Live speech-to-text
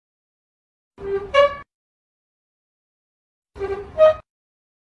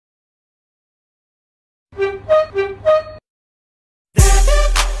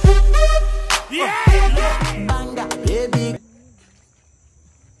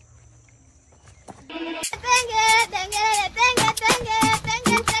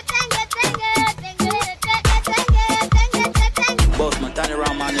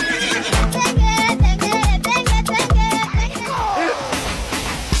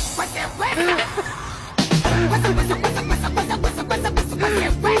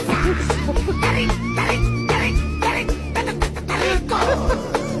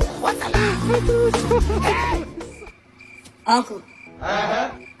Uncle,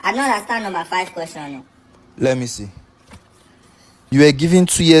 I don't understand number 5 question. No. Let me see. You were given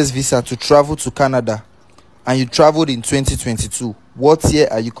 2 years visa to travel to Canada, and you traveled in 2022. What year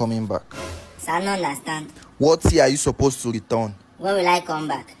are you coming back? So I don't understand. What year are you supposed to return? When will I come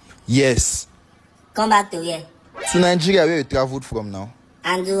back? Yes. Come back to where? To Nigeria, where you traveled from now.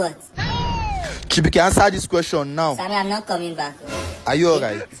 And do what? Chibuike, answer this question now. Sammy, I'm not coming back. Are you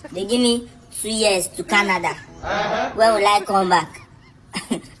alright? They give me 2 years to Canada. When will I come back?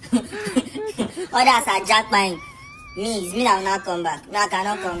 Others are jackpine. It's me that will not come back. No, I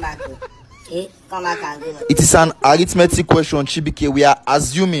cannot come back. Okay? Come back and do it. It is an arithmetic question, Chibuike. We are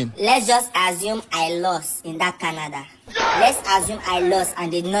assuming. Let's just assume I lost in that Canada. Let's assume I lost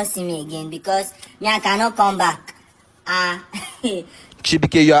and they did not see me again because me, I cannot come back.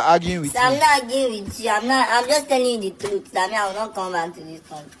 Chibuike, you are arguing with me. I'm not arguing with you. I'm just telling you the truth. That I will not come back to this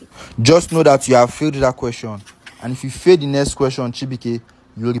country. Just know that you have failed that question. And if you fail the next question, Chibuike,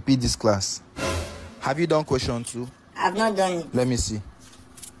 you will repeat this class. Have you done question 2? I've not done it. Let me see.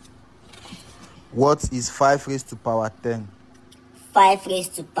 What is 5 raised to power 10? 5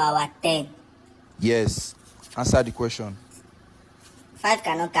 raised to power 10. Yes. Answer the question. 5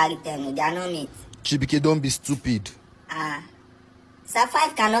 cannot carry 10. No, they are not mates. Chibuike, don't be stupid. So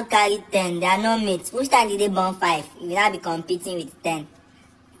 5 cannot carry 10. They are not mates. Which time did they born 5? You will not be competing with 10.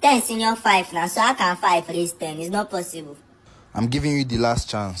 10 senior 5 now. So how can 5 raise 10? It's not possible. I'm giving you the last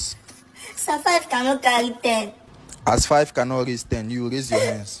chance. So 5 cannot carry 10. As 5 cannot raise 10, you raise your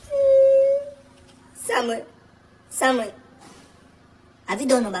hands. Samuel. Have you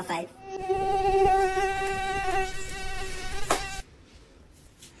done number 5?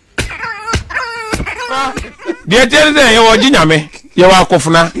 Dear Jenny, you are Jinyame, you are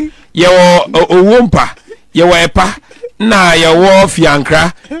Kofuna, you are Owumpa, you are Epa, na you are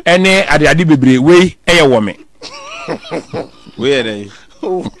Fiankra, and at the Adibibri, we a woman. Where they?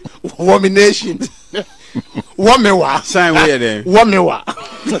 Womination. Womewa. Sign where they? Womewa.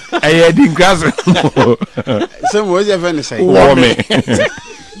 I had in grass. Some words have been say. Woman.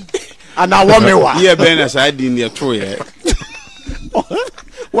 And I womewa. Yeah, Ben, as I didn't yet throw it.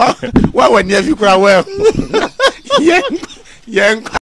 What when you cry well? Yeah.